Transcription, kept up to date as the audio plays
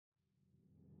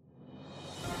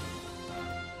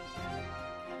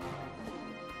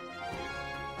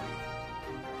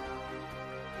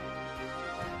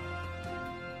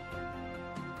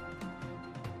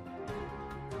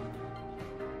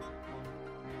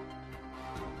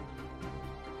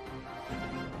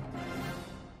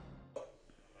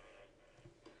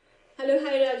Hello,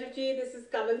 hi Rajivji. This is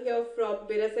Kamal here from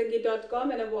berasangi.com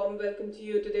and a warm welcome to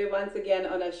you today once again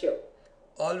on our show.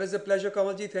 Always a pleasure,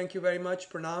 Kamalji. Thank you very much.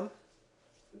 Pranam.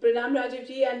 Pranam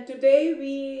Rajivji, and today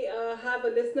we have a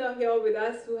listener here with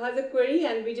us who has a query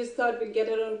and we just thought we'd get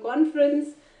her on conference.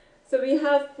 So we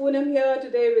have Poonam here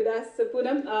today with us. So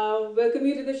Poonam, welcome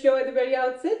you to the show at the very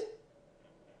outset.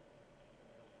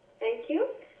 Thank you.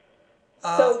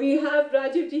 So we have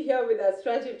Rajivji here with us.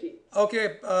 Rajivji.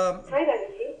 Okay. Hi,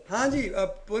 Rajivji. हाँ जी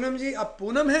पूनम जी अब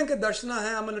पूनम है कि दर्शना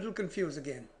है I'm a little confused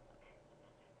again.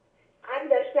 I'm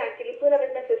Darshana actually. Poonam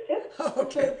is my sister.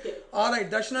 Okay. All right,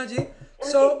 Darshana ji.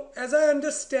 So as I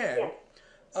understand,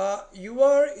 you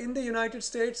are in the United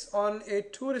States on a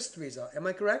tourist visa. Am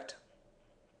I correct?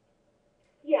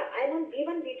 Yeah, I'm on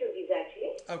B1, B2 visa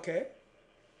actually. Okay.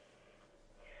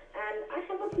 And I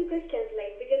have a few questions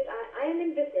because I am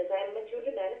in business. I am a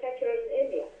jewelry manufacturer in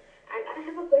India. And I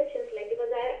have a questions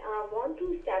because I want to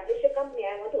establish a company.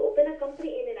 I want to open a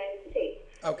company in the United States.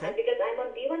 Okay. And because I'm on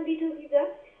B1, B2 visa,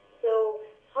 so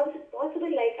how is it possible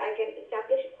I can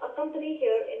establish a company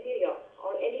here in New York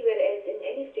or anywhere else in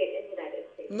any state in the United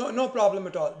States? No problem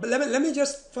at all. But let me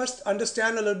just first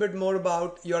understand a little bit more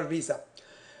about your visa.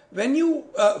 When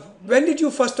did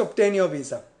you first obtain your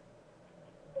visa?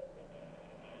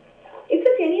 It's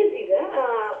a 10 years visa.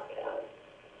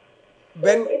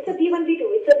 When It's a B1, B2.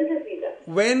 It's a business visa.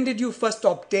 When did you first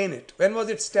obtain it? When was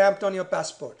it stamped on your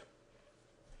passport?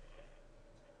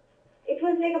 It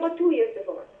was about 2 years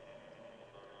before.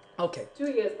 Okay.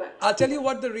 2 years back. I'll tell you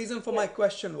what the reason for my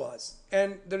question was.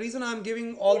 And the reason I'm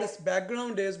giving all this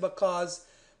background is because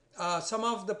some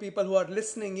of the people who are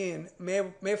listening in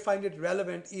may find it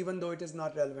relevant even though it is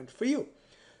not relevant for you.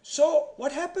 So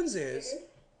what happens is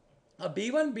a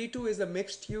B1, B2 is a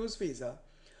mixed use visa,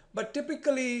 but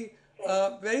typically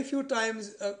very few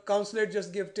times consulate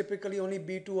just give typically only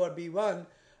B2 or B1.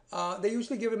 They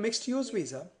usually give a mixed use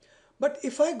visa. But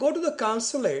if I go to the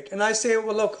consulate and I say,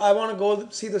 well, look, I want to go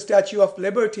see the Statue of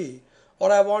Liberty,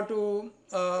 or I want to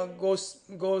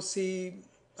go see,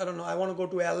 I don't know, I want to go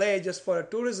to LA just for a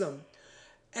tourism,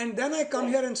 and then I come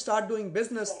here and start doing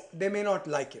business, they may not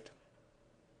like it.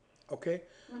 Okay.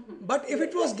 But if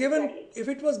it was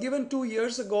given 2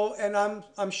 years ago, and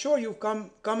I'm sure you've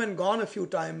come and gone a few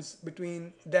times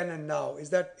between then and now,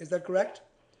 is that correct?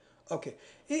 Okay.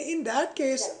 In that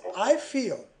case, I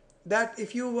feel that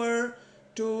if you were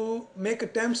to make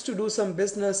attempts to do some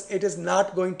business, it is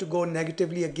not going to go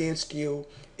negatively against you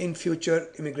in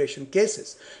future immigration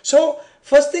cases. So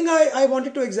first thing I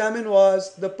wanted to examine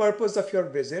was the purpose of your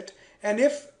visit, and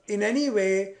if in any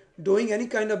way doing any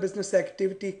kind of business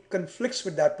activity conflicts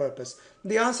with that purpose.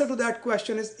 The answer to that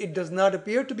question is it does not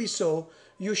appear to be so.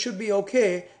 You should be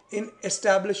okay in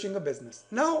establishing a business.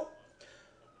 Now,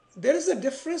 there is a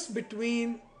difference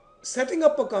between setting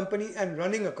up a company and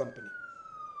running a company.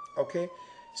 Okay,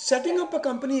 setting up a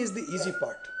company is the easy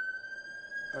part.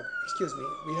 Okay, excuse me,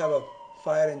 we have a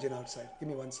fire engine outside. Give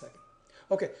me 1 second.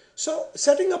 Okay, so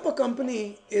setting up a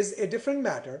company is a different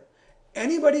matter.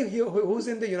 Anybody who's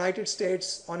in the United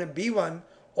States on a B1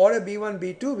 or a B1,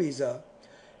 B2 visa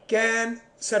can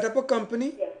set up a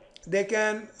company. They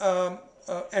can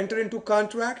enter into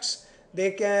contracts.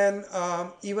 They can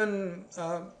even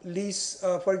lease,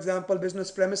 for example,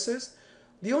 business premises.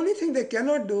 The only thing they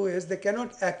cannot do is they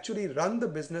cannot actually run the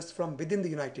business from within the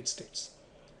United States.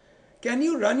 Can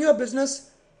you run your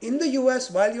business in the US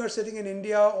while you are sitting in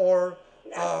India or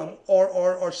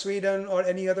Sweden or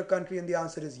any other country? And the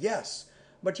answer is yes.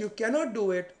 But you cannot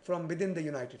do it from within the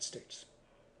United States.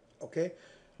 Okay?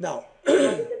 Now,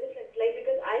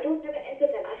 Because I don't have an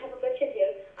SSN. I have a question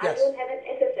here. Yes. I don't have an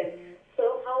SSN.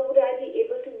 So how would I be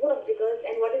able to work?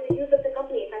 And what is the use of the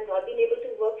company if I'm not being able to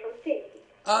work from States?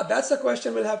 that's a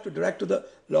question we'll have to direct to the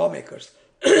lawmakers.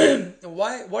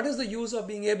 What is the use of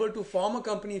being able to form a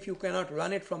company if you cannot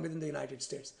run it from within the United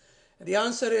States? And the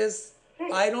answer is,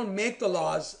 I don't make the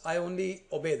laws, I only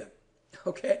obey them.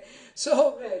 Okay?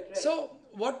 So, Right. so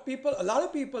a lot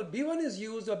of people, B1 is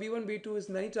used, or B1, B2 is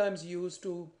many times used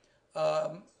to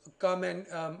come and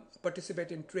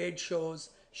participate in trade shows,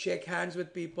 shake hands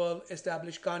with people,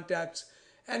 establish contacts.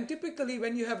 And typically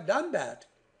when you have done that,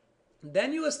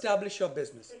 then you establish your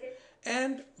business.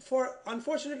 And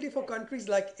unfortunately for countries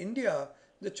like India,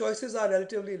 the choices are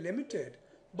relatively limited.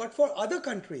 But for other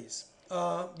countries,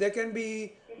 there can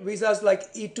be visas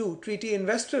like E2, Treaty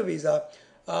Investor Visa,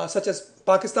 such as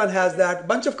Pakistan has that, a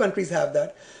bunch of countries have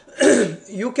that.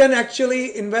 You can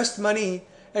actually invest money,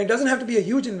 and it doesn't have to be a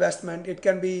huge investment. It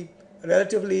can be a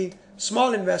relatively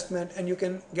small investment, and you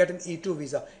can get an E2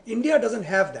 visa. India doesn't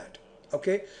have that.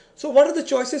 Okay, so what are the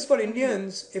choices for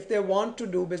Indians if they want to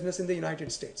do business in the United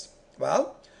States?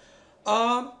 Well,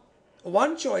 Um,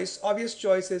 One choice, obvious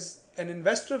choice, is an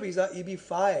investor visa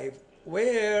EB-5,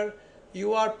 where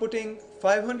you are putting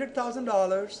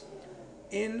 $500,000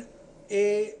 in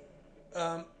a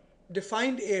um,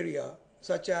 defined area,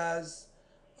 such as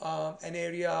an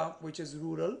area which is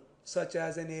rural, such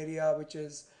as an area which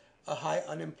is a high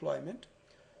unemployment.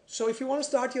 So if you want to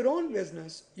start your own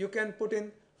business, you can put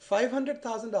in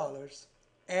 $500,000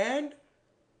 and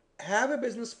have a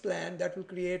business plan that will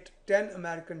create 10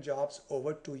 American jobs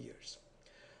over 2 years.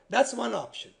 That's one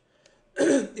option.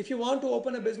 If you want to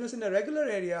open a business in a regular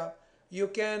area, you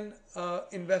can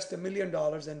invest $1 million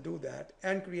and do that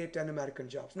and create 10 American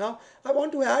jobs. Now, I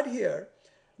want to add here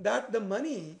that the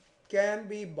money can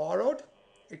be borrowed,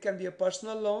 it can be a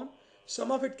personal loan, some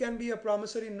of it can be a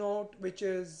promissory note, which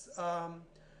is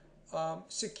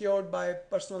secured by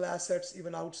personal assets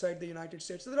even outside the United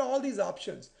States. So there are all these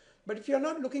options. But if you're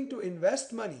not looking to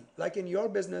invest money, like in your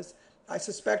business, I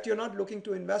suspect you're not looking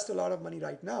to invest a lot of money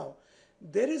right now.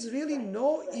 There is really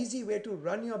no easy way to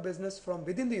run your business from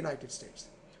within the United States.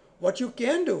 What you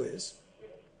can do is,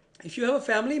 if you have a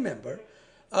family member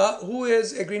who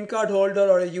is a green card holder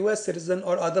or a US citizen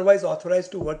or otherwise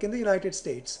authorized to work in the United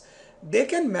States, they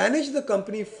can manage the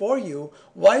company for you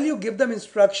while you give them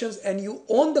instructions and you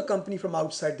own the company from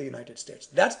outside the United States.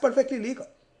 That's perfectly legal.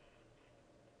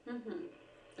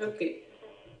 Okay.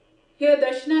 Here,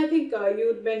 Darshana, I think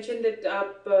you mentioned that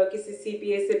आप किसी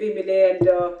CPA से भी मिले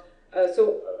and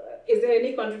so is there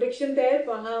any contradiction there?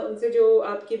 वहाँ उनसे जो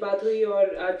आपकी बात हुई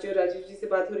और आज जो राजीव जी से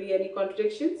बात हो रही है, any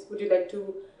contradictions? Would you like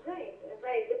to? Right,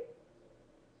 right.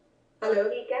 Hello.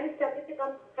 We can establish a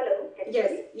company. Hello. Can you Yes,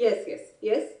 hear me?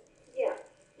 yes. Yeah.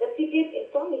 The CPA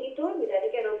informed me. He told me that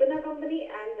I can open a company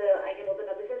and I can open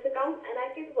a business account and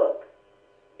I can work.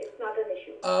 It's not an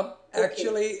issue.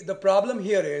 Actually, the problem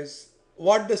here is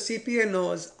what the CPA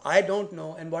knows, I don't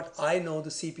know, and what I know,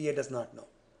 the CPA does not know.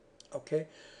 Okay?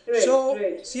 Right, So,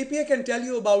 right. CPA can tell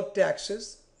you about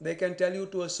taxes, they can tell you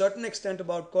to a certain extent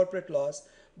about corporate laws,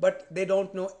 but they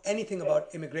don't know anything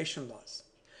about immigration laws.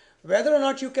 Whether or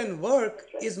not you can work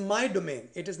is my domain,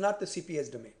 it is not the CPA's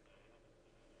domain.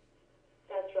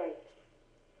 That's right.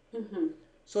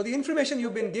 So, the information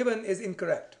you've been given is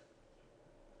incorrect.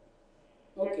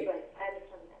 Okay. That's right. I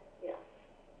understand that.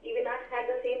 Yeah. Even I had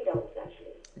the same doubts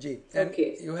actually. Gee, and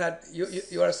Okay.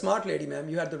 you are a smart lady, ma'am.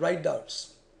 You had the right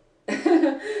doubts.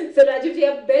 So Rajiv जी,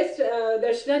 अब best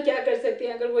दर्शना क्या कर सकती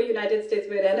हैं अगर वो United states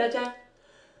में रहना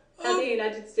चाहती है,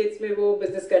 यूनाइटेड स्टेट्स में वो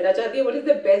बिजनेस करना चाहती है, what is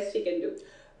the best she can do?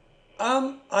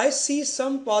 I see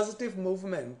some positive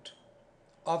movement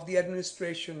of the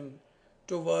administration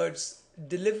towards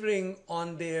delivering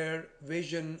on their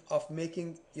vision of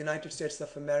making United States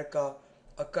of America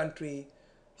a country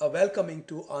welcoming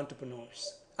to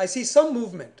entrepreneurs. I see some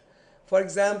movement. For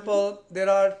example, there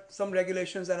are some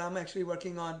regulations and I'm actually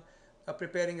working on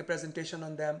preparing a presentation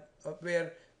on them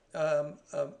where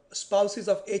spouses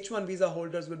of H-1 visa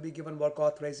holders will be given work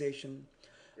authorization.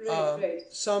 Right.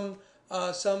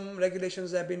 Some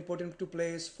regulations have been put into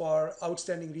place for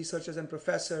outstanding researchers and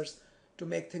professors to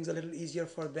make things a little easier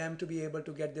for them to be able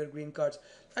to get their green cards.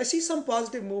 I see some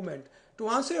positive movement. To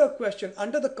answer your question,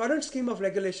 under the current scheme of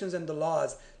regulations and the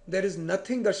laws, there is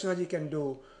nothing Darshanaji can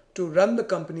do to run the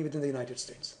company within the United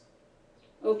States.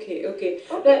 Okay. Okay.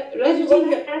 Raju Well,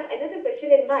 ji, I have another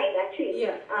question in mind actually.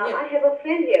 Yeah. I have a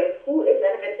friend here who is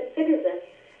an American citizen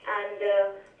and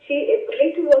she is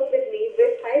willing to work with me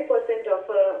with 5% of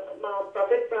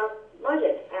profit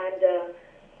margin and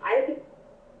I'll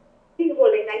be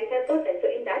holding 95%. So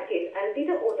in that case, I'll be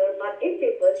the owner, but in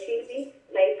paper, she'll be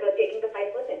like taking the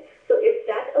 5%. So is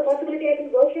that a possibility I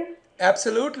can work here?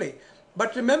 Absolutely.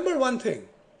 But remember one thing.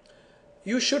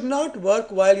 You should not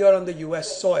work while you are on the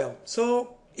US soil.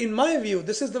 So, in my view,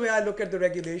 this is the way I look at the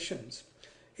regulations.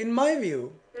 In my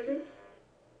view,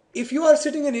 if you are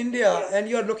sitting in India and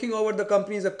you are looking over the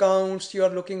company's accounts, you are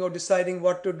looking or deciding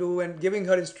what to do and giving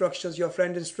her instructions, your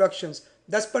friend instructions,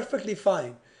 that's perfectly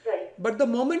fine. Right. But the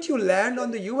moment you land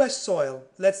on the US soil,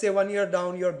 let's say 1 year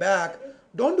down your back,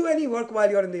 don't do any work while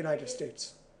you're in the United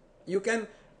States. You can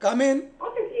come in.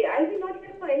 Obviously, I'll be not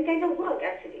here for any kind of work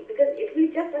actually because it will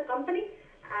be just a company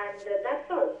and that's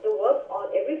all. The work on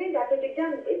everything that will be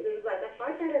done is by my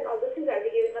partner and all those things I'll be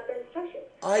giving up instructions.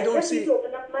 I don't just need see- to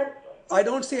open up my... I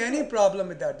don't see any problem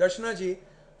with that. Darshana ji,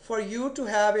 for you to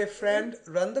have a friend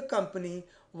run the company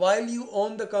while you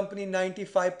own the company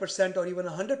 95% or even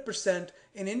 100%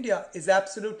 in India is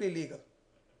absolutely legal.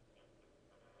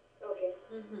 Okay.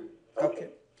 Okay.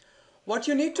 What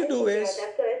you need to do Yeah, is,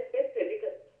 that's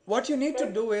because... what you need to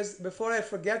do is, before I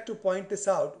forget to point this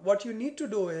out, what you need to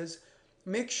do is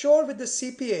make sure with the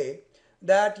CPA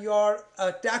that your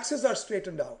taxes are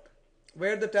straightened out.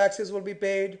 where the taxes will be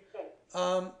paid.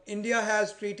 India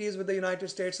has treaties with the United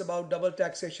States about double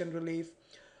taxation relief.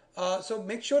 So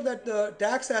make sure that the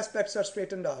tax aspects are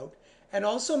straightened out, and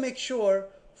also make sure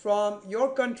from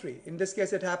your country, in this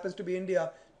case it happens to be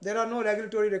India, there are no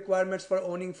regulatory requirements for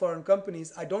owning foreign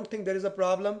companies. I don't think there is a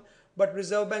problem, but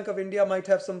Reserve Bank of India might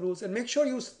have some rules, and make sure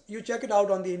you check it out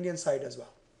on the Indian side as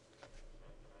well.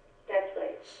 That's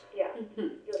right. Yeah,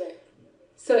 you're right.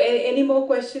 So any more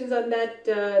questions on that,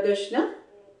 Darshana?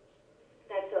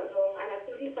 That's all. No, I'm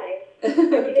absolutely fine.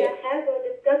 Actually, I have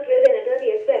discussed with an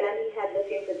attorney as well, and he had the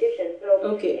same suggestion. So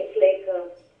Okay. it's like,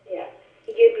 yeah,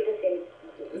 he gave me the same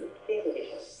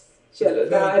suggestion. Chalo,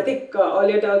 now I think all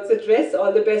your doubts at rest.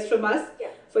 All the best from us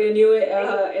for your new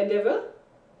endeavor.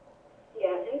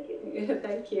 Yeah, thank you.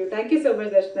 Thank you. Thank you so much,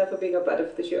 Darshana, for being a part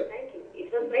of the show. Thank you.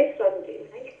 It was nice talking to you.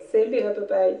 Thank you. Same here.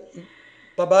 Bye-bye.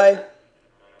 Bye-bye.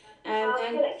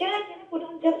 And Can I put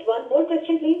on just one more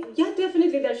question, please? yeah,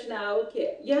 definitely, Darshana.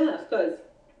 Okay. Yeah, of course.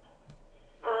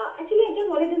 Actually, I just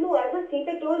wanted to know, as a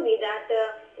CPA told me that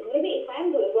maybe if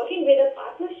I'm working with a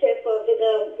partnership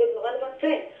with one of my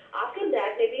friends, after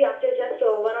that, maybe after just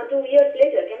 1 or 2 years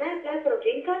later, can I apply for a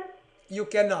green card? You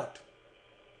cannot.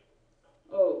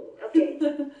 Oh. Okay.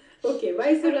 Okay.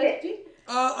 Why so, Okay.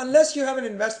 Rajji? Unless you have an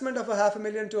investment of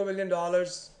 $500,000 to $1 million,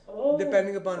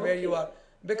 depending upon where you are.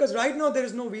 Because right now there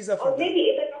is no visa for Or that. maybe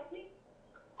if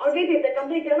the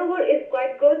company turnover is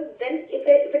quite good, then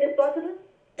if it is possible?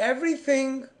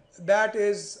 Everything that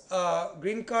is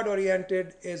green card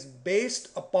oriented is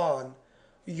based upon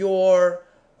your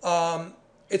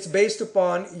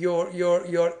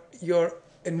your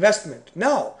investment.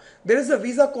 Now there is a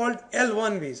visa called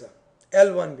L1 visa.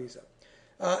 L1 visa.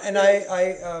 And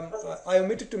I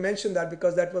omitted to mention that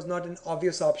because that was not an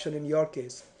obvious option in your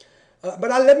case. But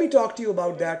let me talk to you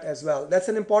about that as well. That's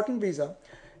an important visa.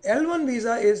 L1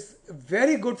 visa is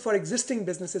very good for existing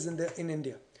businesses in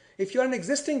India. If you're an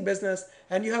existing business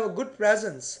and you have a good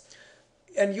presence,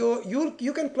 and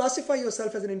you can classify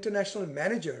yourself as an international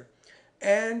manager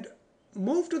and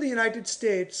move to the United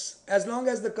States, as long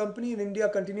as the company in India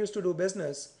continues to do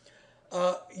business,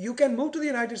 you can move to the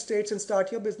United States and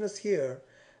start your business here.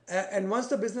 And once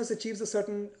the business achieves a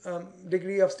certain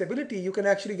degree of stability, you can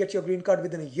actually get your green card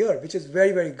within a year, which is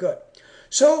very, very good.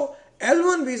 So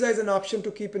L1 visa is an option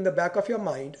to keep in the back of your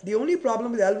mind. The only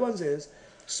problem with L1s is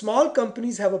small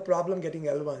companies have a problem getting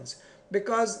L1s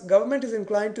because government is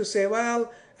inclined to say,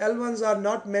 well, L1s are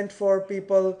not meant for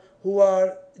people who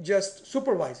are just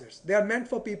supervisors. They are meant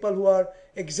for people who are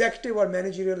executive or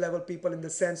managerial level people, in the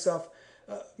sense of,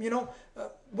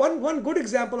 one good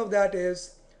example of that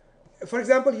is, for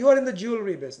example, you are in the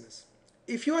jewelry business.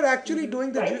 If you are actually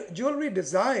doing the jewelry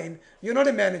design, you're not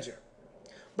a manager.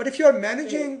 But if you are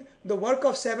managing the work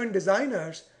of 7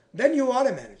 designers, then you are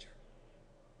a manager.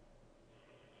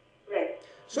 Right.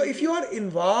 So if you are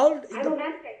involved in I'm a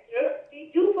manufacturer.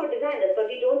 We do for designers, but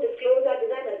we don't disclose our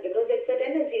designers because it's a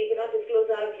tendency we cannot disclose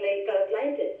our clientele.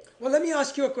 well, let me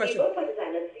ask you a We question. work for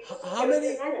designers.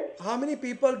 How many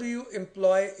people do you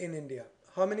employ in India?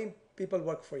 How many people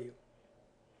work for you?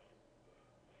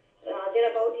 There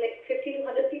are about like 50 to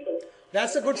 100 people.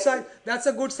 That's a good size. That's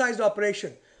a good sized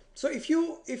operation. So if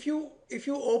you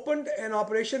opened an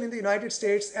operation in the United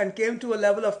States and came to a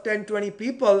level of 10-20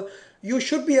 people, you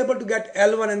should be able to get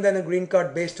L1 and then a green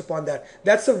card based upon that.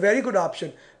 That's a very good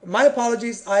option. My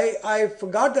apologies, I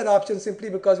forgot that option simply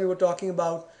because we were talking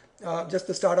about just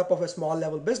the startup of a small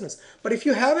level business. But if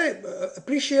you have a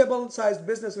appreciable sized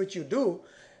business, which you do,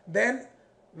 then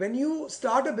when you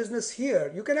start a business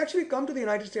here, you can actually come to the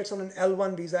United States on an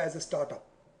L1 visa as a startup.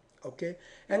 Okay,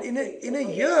 and in a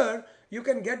year you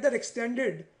can get that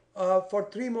extended for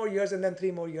 3 more years and then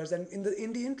 3 more years, and in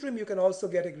the interim you can also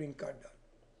get a green card done.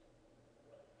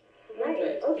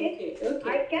 Right. Okay.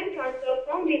 I can transfer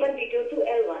from B1, B2 to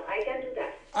L1. I can do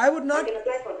that. I would not. I can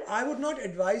apply for that. I would not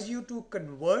advise you to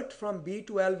convert from B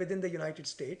to L within the United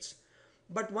States,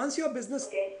 but once your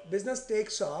business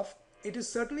takes off, it is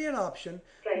certainly an option.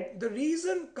 Right. The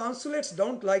reason consulates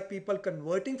don't like people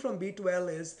converting from B to L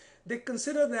is they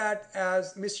consider that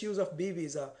as misuse of B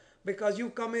visa, because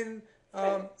you come in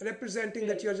representing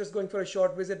that you're just going for a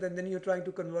short visit and then you're trying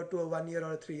to convert to a 1 year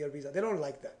or a 3 year visa. They don't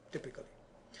like that typically.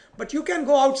 But you can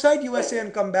go outside USA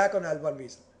and come back on L1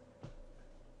 visa.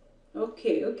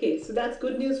 Okay. So that's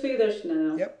good news for you, Darshana,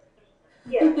 now. Yep.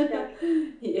 Yeah.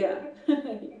 Yeah.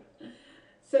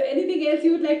 So anything else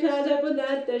you would like to add up on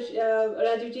that,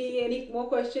 Rajivji? Any more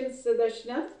questions,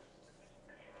 Darshana?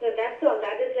 So that's all.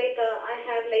 That is like, I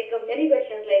have like many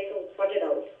questions sorted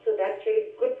out. So that's really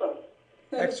good for me.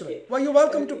 Excellent. Okay. Well, you're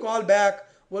welcome to call back.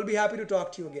 We'll be happy to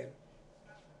talk to you again.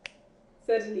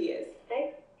 Certainly, yes.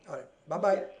 Thanks. All right.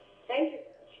 Bye-bye. Yeah. Thank you.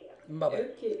 Yeah. Bye-bye.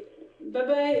 Okay.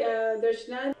 Bye-bye,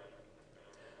 Darshana.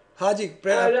 Haji,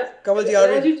 Kamalji, are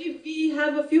we? Rajuji, we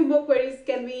have a few more queries.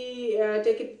 Can we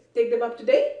take them up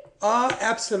today?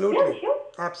 Absolutely. Yeah, sure.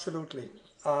 Absolutely.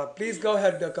 Please go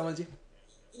ahead, Kamalji.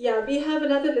 Yeah, we have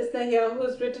another listener here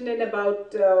who's written in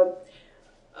about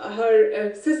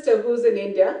her sister who's in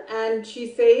India, and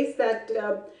she says that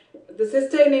the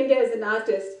sister in India is an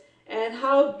artist, and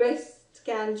how best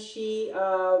can she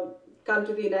come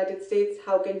to the United States?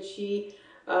 How can she,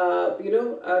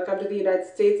 come to the United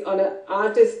States on an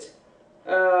artist?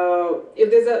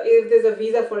 If there's a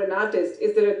visa for an artist,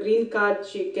 is there a green card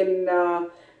she can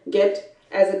get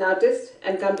as an artist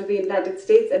and come to the United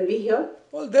States and be here?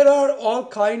 Well, there are all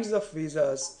kinds of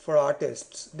visas for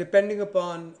artists depending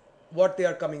upon what they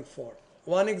are coming for.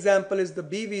 One example is the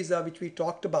B visa, which we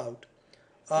talked about,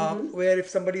 where if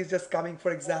somebody is just coming,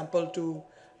 for example, to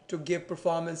give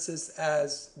performances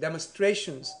as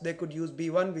demonstrations, they could use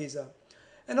B1 visa.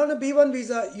 And on a B1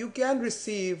 visa, you can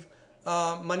receive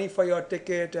money for your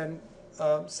ticket and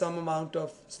some amount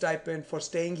of stipend for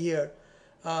staying here.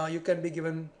 You can be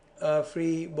given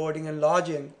free boarding and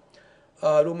lodging,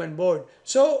 room and board.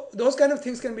 So those kind of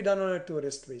things can be done on a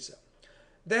tourist visa.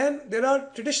 Then there are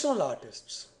traditional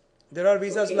artists. There are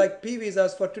visas like P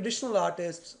visas for traditional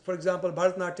artists, for example,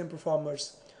 Bharatanatyam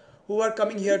performers who are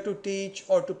coming here to teach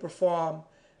or to perform.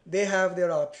 They have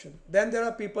their option. Then there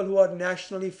are people who are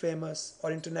nationally famous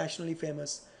or internationally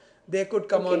famous. They could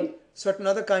come on certain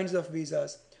other kinds of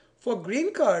visas. For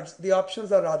green cards, the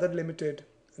options are rather limited.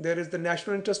 There is the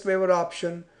national interest waiver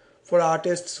option for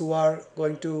artists who are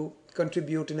going to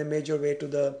contribute in a major way to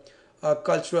the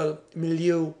cultural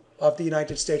milieu of the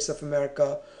United States of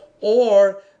America,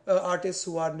 or artists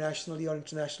who are nationally or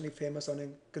internationally famous on a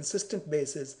consistent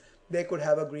basis. They could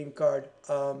have a green card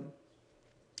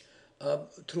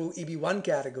through EB-1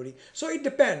 category. So it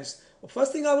depends.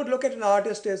 First thing I would look at an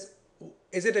artist is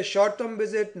it a short-term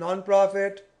visit,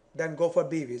 non-profit? Then go for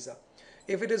B visa.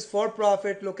 If it is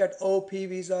for-profit, look at OP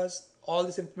visas. All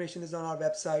this information is on our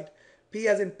website. P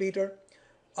as in Peter.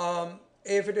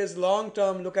 If it is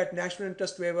long-term, look at national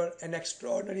interest waiver and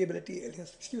extraordinary ability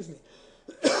alias. Excuse me.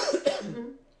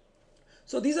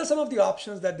 So these are some of the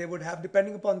options that they would have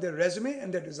depending upon their resume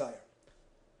and their desire.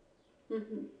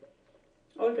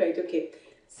 All right, okay.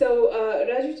 So,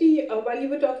 Rajuji, while you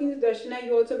were talking to Darshana,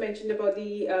 you also mentioned about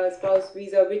the spouse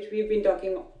visa, which we've been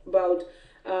talking about,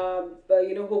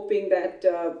 hoping that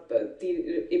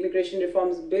the immigration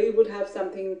reforms bill would have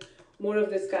something more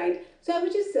of this kind. So I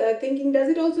was just thinking, does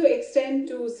it also extend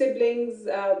to siblings?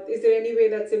 Is there any way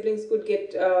that siblings could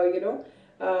get,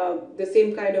 the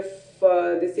same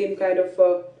kind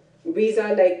of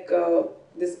visa, like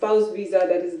the spouse visa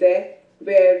that is there,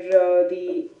 where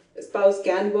the spouse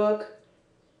can work?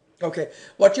 Okay,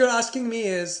 what you're asking me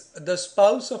is the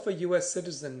spouse of a US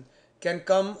citizen can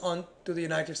come on to the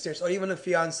United States, or even a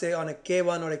fiance on a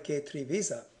K1 or a K3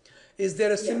 visa. Is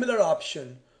there a similar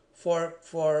option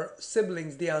for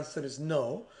siblings? The answer is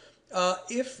no.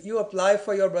 If you apply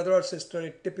for your brother or sister,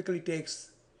 it typically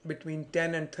takes between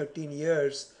 10 and 13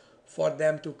 years for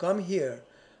them to come here.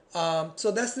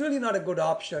 So that's really not a good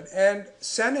option. And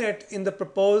Senate, in the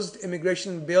proposed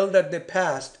immigration bill that they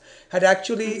passed, had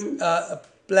actually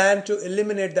planned to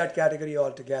eliminate that category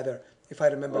altogether, if I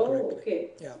remember correctly. Okay.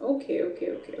 Yeah. Okay.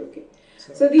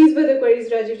 So these were the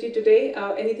queries, Rajivji, today.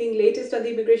 Anything latest on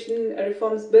the immigration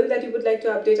reforms bill that you would like to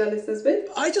update our listeners with?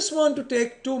 I just want to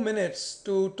take 2 minutes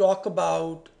to talk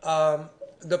about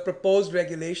the proposed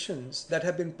regulations that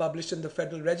have been published in the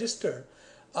Federal Register,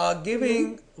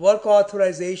 giving work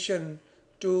authorization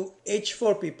to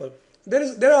H-4 people.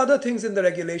 There are other things in the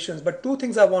regulations, but 2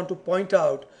 things I want to point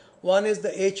out. One is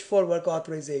the H-4 work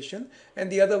authorization,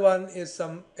 and the other one is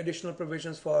some additional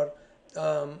provisions for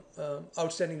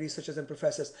outstanding researchers and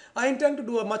professors. I intend to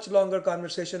do a much longer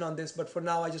conversation on this, but for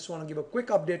now I just want to give a quick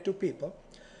update to people.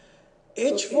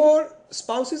 H-4,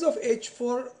 spouses of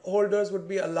H-4 holders would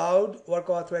be allowed work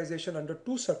authorization under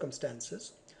 2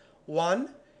 circumstances. One,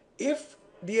 if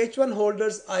the H-1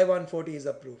 holder's I-140 is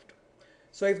approved.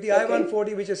 So if the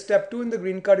I-140, which is step 2 in the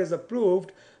green card, is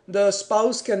approved, the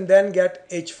spouse can then get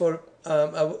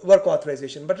H-4 work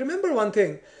authorization. But remember one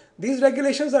thing, these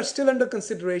regulations are still under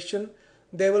consideration.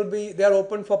 They are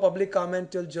open for public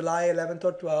comment till July 11th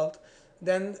or 12th.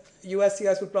 Then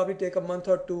USCIS will probably take a month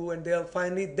or 2, and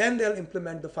they'll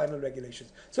implement the final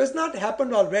regulations. So it's not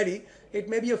happened already. It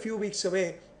may be a few weeks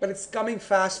away, but it's coming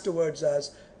fast towards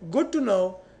us. Good to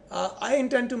know. I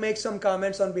intend to make some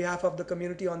comments on behalf of the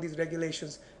community on these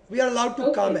regulations. We are allowed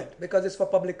to comment because it's for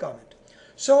public comment.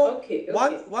 So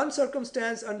one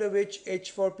circumstance under which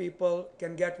H-4 people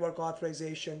can get work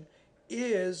authorization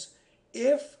is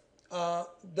if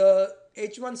the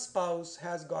H1 spouse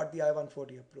has got the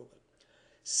I-140 approval.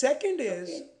 Second is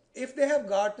Okay. if they have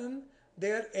gotten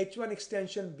their H1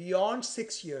 extension beyond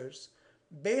 6 years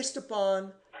based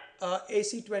upon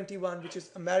AC-21, which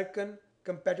is American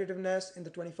Competitiveness in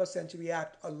the 21st Century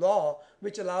Act, a law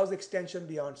which allows extension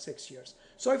beyond 6 years.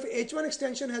 So if H1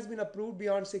 extension has been approved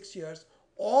beyond 6 years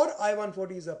or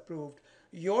I-140 is approved,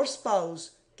 your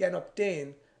spouse can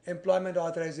obtain employment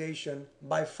authorization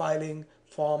by filing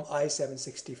Form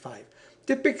I-765.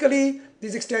 Typically,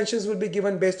 these extensions will be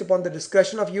given based upon the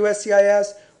discretion of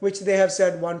USCIS, which they have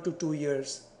said 1 to 2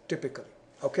 years typically.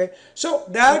 Okay, so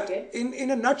that Okay.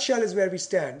 in a nutshell is where we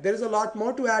stand. There is a lot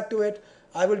more to add to it.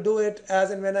 I will do it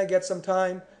as and when I get some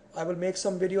time. I will make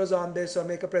some videos on this or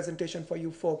make a presentation for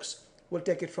you folks. We'll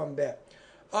take it from there.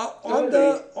 On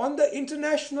the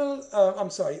international,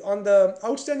 on the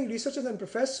outstanding researchers and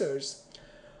professors,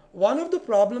 one of the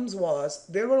problems was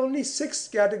there were only 6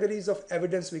 categories of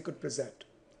evidence we could present.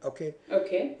 Okay.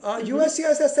 Okay.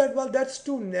 USCIS has said, well, that's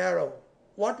too narrow.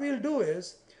 What we'll do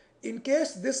is, in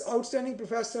case this outstanding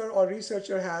professor or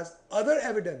researcher has other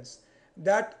evidence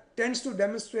that tends to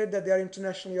demonstrate that they are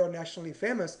internationally or nationally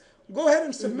famous, go ahead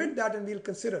and submit that and we'll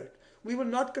consider it. We will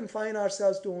not confine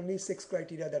ourselves to only 6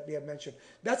 criteria that we have mentioned.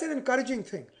 That's an encouraging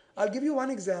thing. I'll give you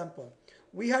one example.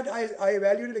 I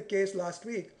evaluated a case last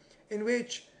week in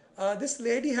which this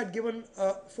lady had given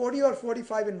 40 or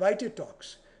 45 invited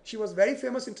talks. She was very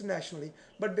famous internationally,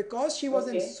 but because she was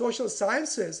in Okay. social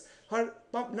sciences, her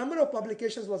number of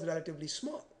publications was relatively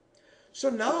small. So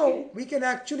now Okay. we can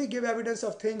actually give evidence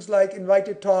of things like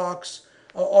invited talks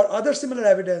or other similar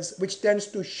evidence which tends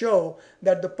to show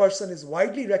that the person is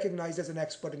widely recognized as an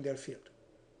expert in their field.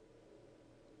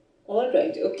 All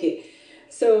right, okay.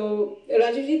 So,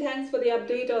 Rajivji, thanks for the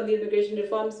update on the immigration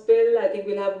reforms bill. I think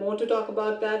we'll have more to talk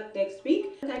about that next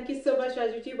week. Thank you so much,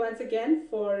 Rajivji, once again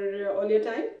for all your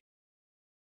time.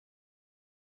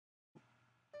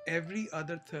 Every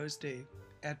other Thursday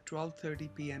at 12:30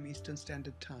 p.m. Eastern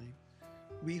Standard Time,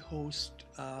 we host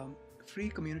free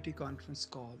community conference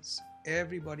calls.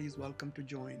 Everybody is welcome to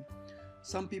join.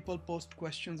 Some people post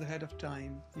questions ahead of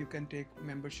time. You can take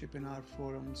membership in our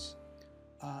forums.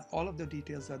 All of the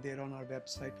details are there on our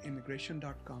website,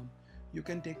 immigration.com. You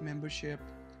can take membership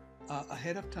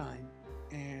ahead of time,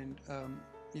 and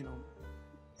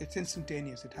it's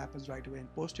instantaneous. It happens right away.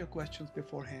 And post your questions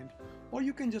beforehand, or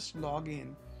you can just log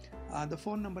in. The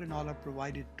phone number and all are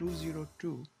provided: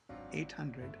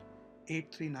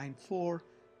 202-800-8394,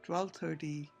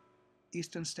 12:30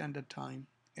 Eastern Standard Time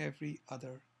every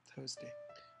other Thursday.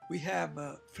 We have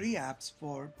free apps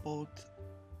for both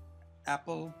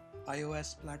Apple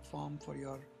iOS platform for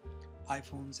your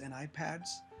iPhones and iPads,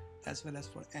 as well as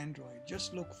for Android.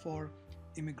 Just look for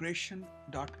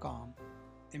immigration.com,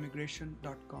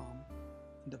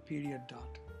 the period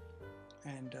dot,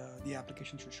 and the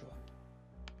application should show up.